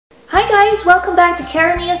guys, welcome back to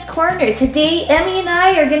Karamia's Corner. Today, Emmy and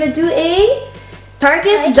I are gonna do a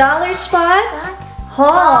Target Dollar Spot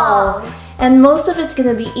haul. And most of it's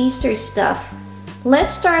gonna be Easter stuff.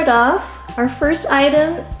 Let's start off. Our first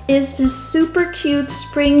item is this super cute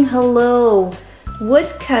spring hello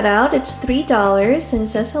wood cutout. It's $3 and it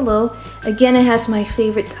says hello. Again, it has my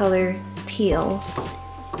favorite color, teal.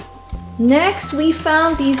 Next, we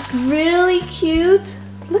found these really cute,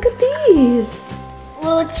 look at these.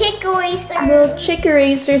 Little chick erasers. Little chick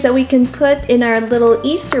erasers that we can put in our little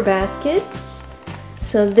Easter baskets.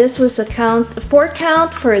 So this was a 4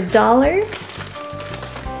 count for $1.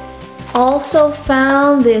 Also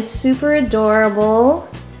found this super adorable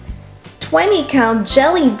 20 count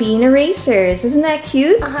jelly bean erasers. Isn't that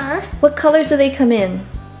cute? What colors do they come in?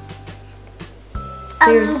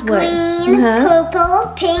 There's green,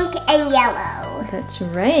 purple, pink, and yellow. That's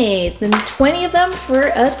right. Then 20 of them for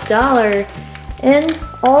 $1. And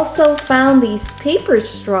also found these paper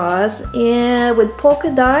straws with polka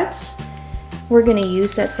dots. We're gonna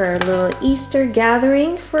use that for our little Easter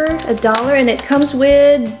gathering for $1, and it comes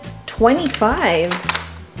with 25.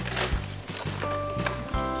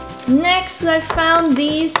 Next, I found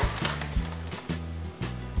these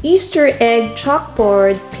Easter egg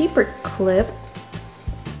chalkboard paper clip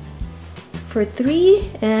for $3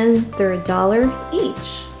 and they're $1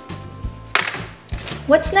 each.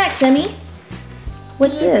 What's next, Emmy?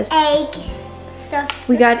 What's this? Egg stuff.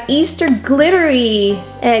 We got Easter glittery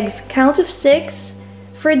eggs, count of 6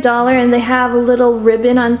 for $1, and they have a little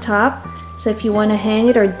ribbon on top. So if you want to hang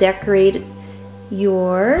it or decorate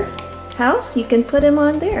your house, you can put them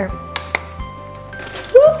on there.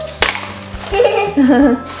 Whoops!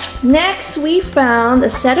 Next, we found a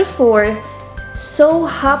set of 4. So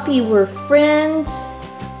happy we're friends.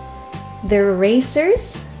 They're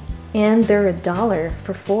erasers. And they're $1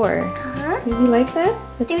 for 4. You like that?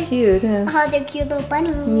 That's cute. Huh? They're cute little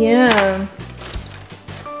bunnies. Yeah.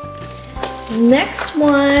 Next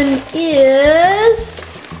one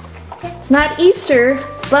is, it's not Easter,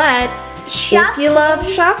 but if you love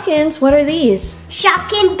Shopkins, what are these?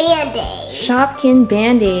 Shopkin Band-Aids. Shopkin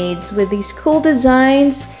Band-Aids with these cool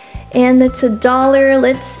designs, and it's $1.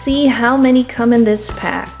 Let's see how many come in this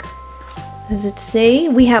pack. Does it say?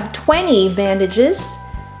 We have 20 bandages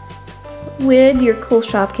with your cool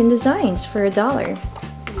Shopkin designs for $1.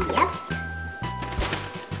 Yep.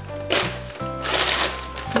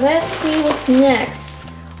 Let's see what's next.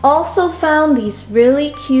 Also found these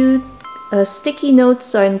really cute sticky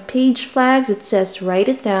notes on page flags. It says write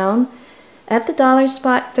it down. At the dollar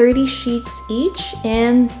spot, 30 sheets each,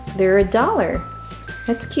 and they're $1.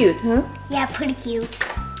 That's cute, huh? Yeah, pretty cute.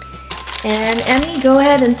 And Emmy, go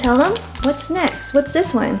ahead and tell them what's next. What's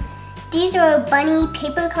this one? These are bunny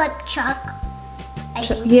paperclip chalk.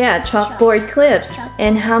 Yeah, chalkboard clips.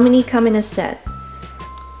 And how many come in a set?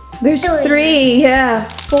 There's 3. Yeah,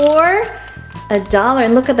 4, $1.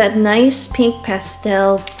 And look at that nice pink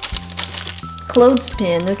pastel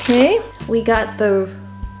clothespin. Okay, we got the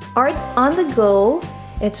art on the go.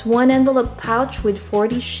 It's 1 envelope pouch with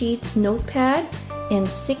 40 sheets notepad and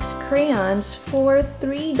 6 crayons for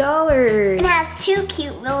 $3. It has 2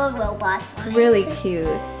 cute little robots on it. Really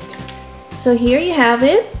cute. So here you have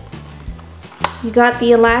it. You got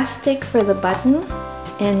the elastic for the button,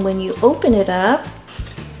 and when you open it up,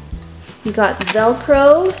 you got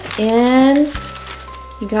Velcro, and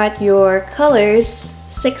you got your colors,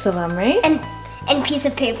 6 of them, right? And piece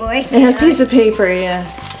of paper right there. And a piece of paper, yeah.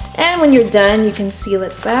 And when you're done, you can seal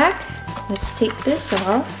it back. Let's take this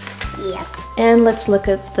off. Yep. And let's look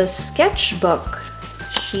at the sketchbook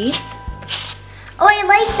sheet. Oh, I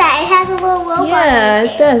like that. It has a little robot. Yeah,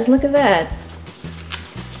 right it does. Look at that.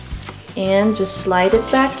 And just slide it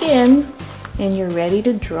back in, and you're ready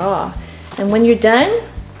to draw. And when you're done,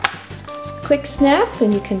 quick snap,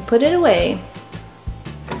 and you can put it away.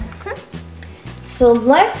 So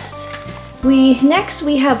next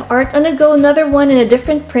we have art on the go. Another one in a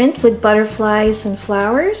different print with butterflies and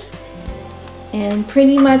flowers, and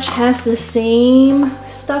pretty much has the same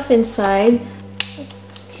stuff inside.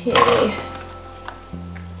 Okay.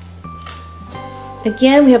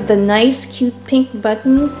 Again, we have the nice, cute pink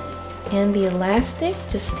button and the elastic.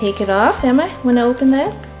 Just take it off. Emma, want to open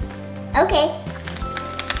that? Okay.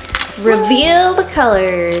 Reveal the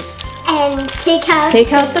colors. And take out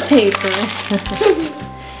the paper.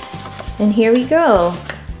 And here we go.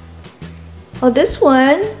 Oh, this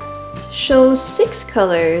one shows 6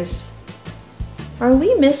 colors. Are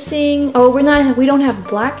we missing? Oh, we don't have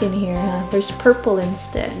black in here, huh? There's purple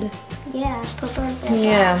instead. Yeah, purple instead.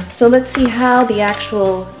 Yeah. So let's see how the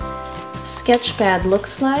actual sketch pad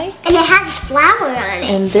looks like. And it has a flower on it.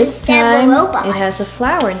 And this instead time of a robot. it has a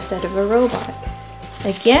flower instead of a robot.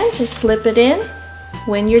 Again, just slip it in.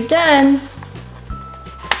 When you're done,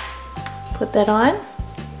 put that on.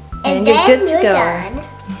 And you're good to go. Done.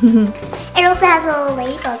 It also has a little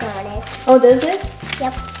ladybug on it. Oh, does it?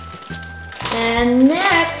 Yep. And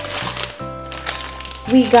next,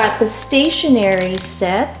 we got the stationery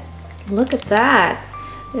set. Look at that.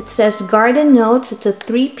 It says Garden Notes. It's a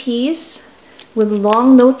 3-piece with a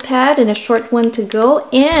long notepad and a short one to go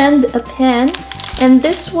and a pen. And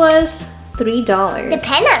this was $3. The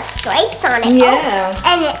pen has stripes on it. Yeah.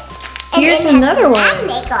 Oh, and here's it another has one.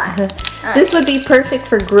 magnet on. This would be perfect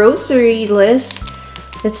for grocery lists.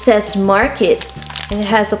 It says Market. And it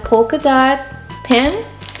has a polka dot pen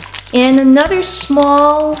and another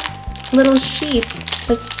small little sheet.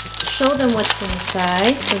 Let's show them what's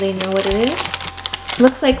inside so they know what it is.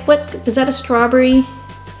 Looks like, what is that, a strawberry?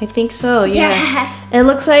 I think so, yeah. And it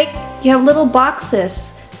looks like you have little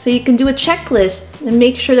boxes so you can do a checklist and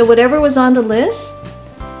make sure that whatever was on the list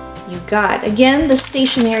you got. Again, the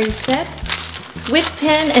stationery set with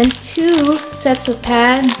pen and 2 sets of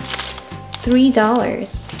pads, $3.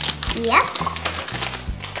 Yep.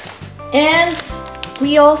 And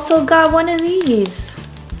we also got one of these.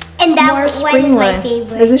 And that More one spring is my one.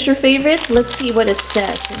 favorite. Is this your favorite? Let's see what it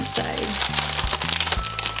says inside.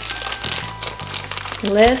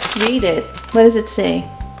 Let's read it. What does it say?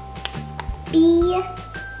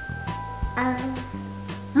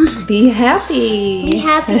 Be happy. Be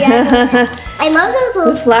happy. I love those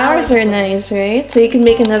little The flowers are nice, right? So you can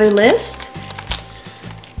make another list.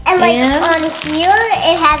 And like And on here,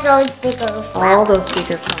 it has all bigger flowers. all those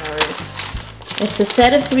bigger flowers. It's a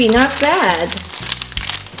set of 3, not bad.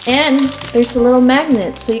 And there's a little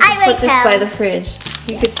magnet, so you can I put this like by them. the fridge.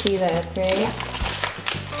 You could see that, right?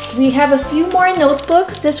 We have a few more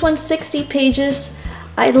notebooks. This one's 60 pages.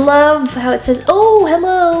 I love how it says, oh,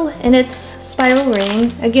 hello, and it's spiral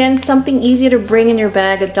ring. Again, something easy to bring in your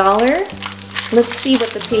bag, $1. Let's see what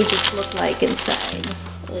the pages look like inside.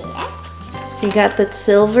 Yeah. So you got that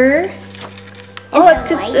silver.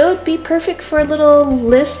 And It would be perfect for a little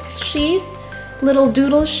list sheet, little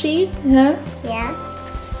doodle sheet, yeah. Yeah.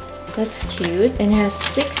 That's cute, and has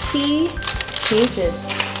 60 pages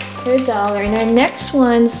for $1. And our next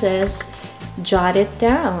one says, jot it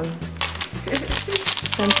down.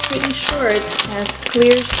 So I'm pretty sure it has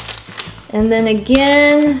clear. And then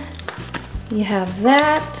again, you have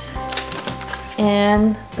that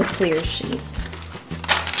and the clear sheet.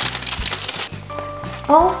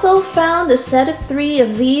 Also found a set of 3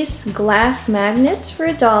 of these glass magnets for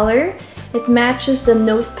 $1. It matches the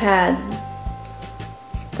notepad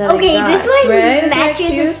that Okay, I got, this one right? Isn't that matches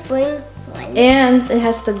the cute? spring one. And it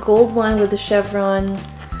has the gold one with the chevron.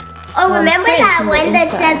 Oh, remember print that on the one that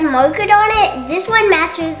inside. says market on it? This one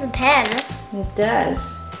matches the pen. It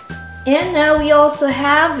does. And now we also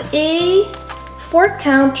have a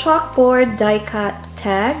 4-count chalkboard die cut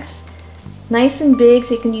tags. Nice and big,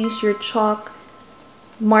 so you can use your chalk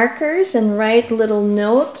markers and write a little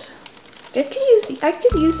note. I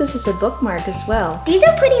could use this as a bookmark as well. These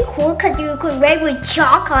are pretty cool because you could write with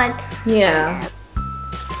chalk on. Yeah.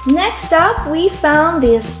 Next up, we found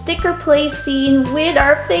the sticker play scene with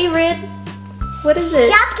our favorite, what is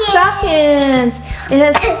it? Shopkins. Shopkins. It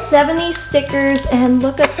has 70 stickers, and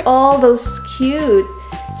look at all those cute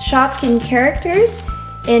Shopkin characters.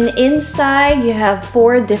 And inside you have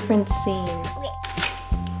 4 different scenes.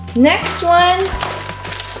 Next one,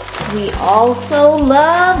 we also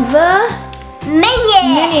love the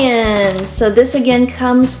Minions. So this again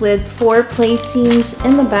comes with 4 play scenes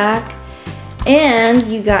in the back. And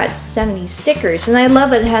you got 70 stickers. And I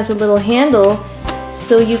love it has a little handle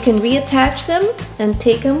so you can reattach them and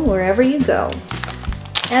take them wherever you go.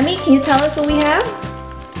 Emmy, can you tell us what we have?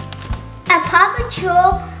 A Paw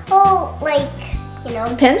Patrol, like, you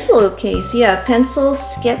know. Pencil case, yeah, pencil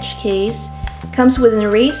sketch case. Comes with an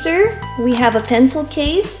eraser. We have a pencil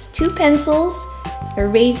case, 2 pencils,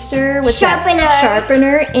 eraser, what's Sharpener. that?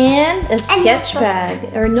 Sharpener, and a sketch notebook.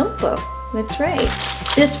 bag or notebook. That's right.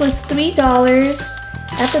 This was $3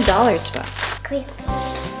 at the dollar spot. Great.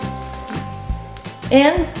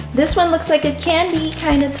 And this one looks like a candy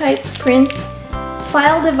kind of type print.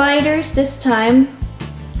 File dividers this time.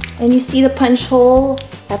 And you see the punch hole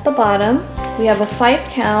at the bottom. We have a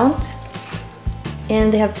 5-count.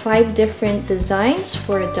 And they have 5 different designs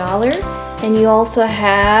for $1. And you also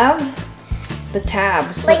have the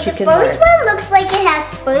tabs Like that you the can first mark. one looks like it has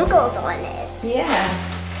sprinkles on it. Yeah.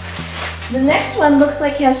 The next one looks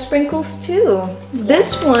like it has sprinkles too.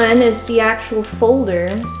 This one is the actual folder.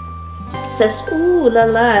 It says, ooh la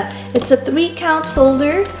la. It's a 3-count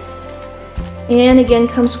folder And again,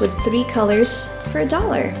 comes with 3 colors for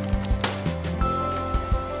 $1.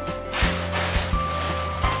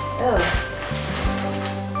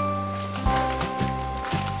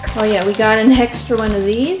 Oh yeah, we got an extra one of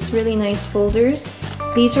these, really nice folders.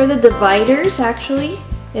 These are the dividers actually.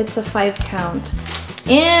 It's a 5 count.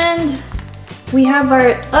 And we have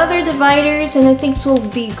our other dividers, and I think this will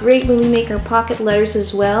be great when we make our pocket letters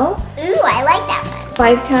as well. Ooh, I like that one.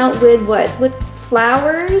 5 count with what? With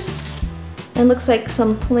flowers, and looks like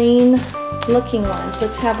some plain looking ones.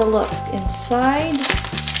 Let's have a look inside.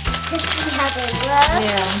 Let's see how they look.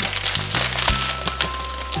 Yeah.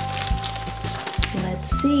 Let's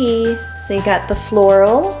see. So you got the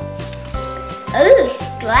floral. Ooh,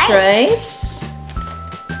 stripes.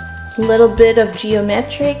 A little bit of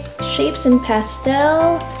geometric shapes in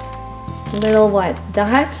pastel. Little what?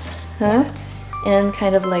 Dots? Huh? And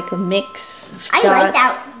kind of like a mix of dots. I like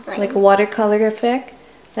that one. Like a watercolor effect.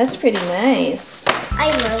 That's pretty nice. I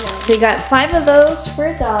love it. So you got 5 of those for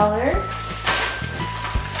 $1.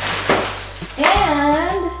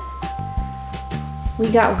 And we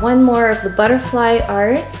got one more of the butterfly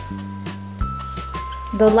art.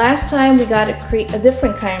 The last time we got a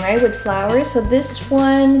different kind, right, with flowers. So this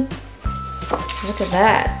one, look at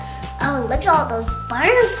that. Oh, look at all those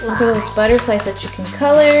butterflies. Look at those butterflies that you can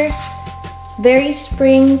color. Very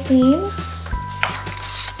spring theme.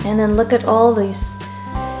 And then look at all these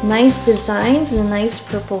nice designs and a nice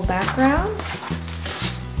purple background.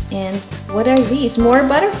 And what are these? More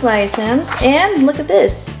butterflies, Sams. And look at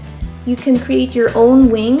this. You can create your own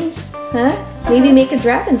wings, huh? Maybe make a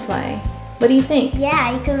dragonfly. What do you think?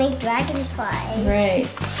 Yeah, you can make dragonflies. Right.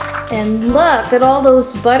 And look at all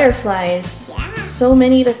those butterflies. Yeah. So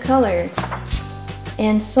many to color.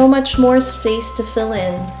 And so much more space to fill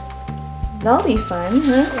in. That'll be fun,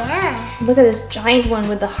 huh? Yeah. Look at this giant one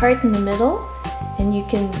with the heart in the middle. And you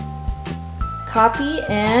can copy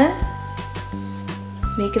and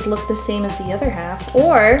make it look the same as the other half.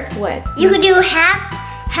 Or what? You could do half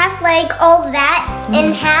like all of that,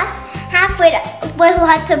 and half with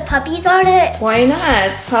lots of puppies on it. Why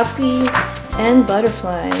not? Puppy and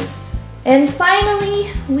butterflies. And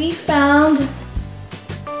finally, we found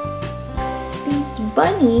these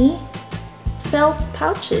bunny felt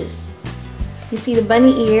pouches. You see the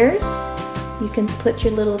bunny ears? You can put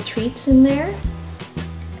your little treats in there.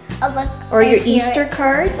 Oh, look. Or your Easter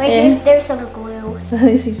card. Wait, there's some glue.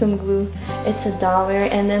 I see some glue. It's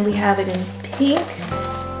 $1, and then we have it in pink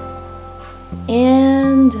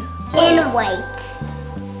and in white.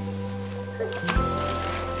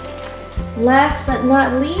 Last but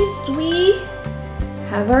not least, we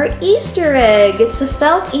have our Easter egg. It's a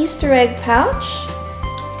felt Easter egg pouch,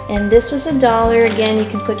 and this was $1. Again, you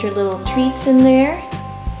can put your little treats in there,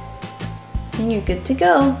 and you're good to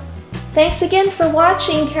go. Thanks again for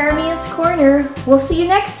watching Karamia's Corner. We'll see you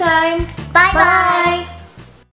next time. Bye-bye.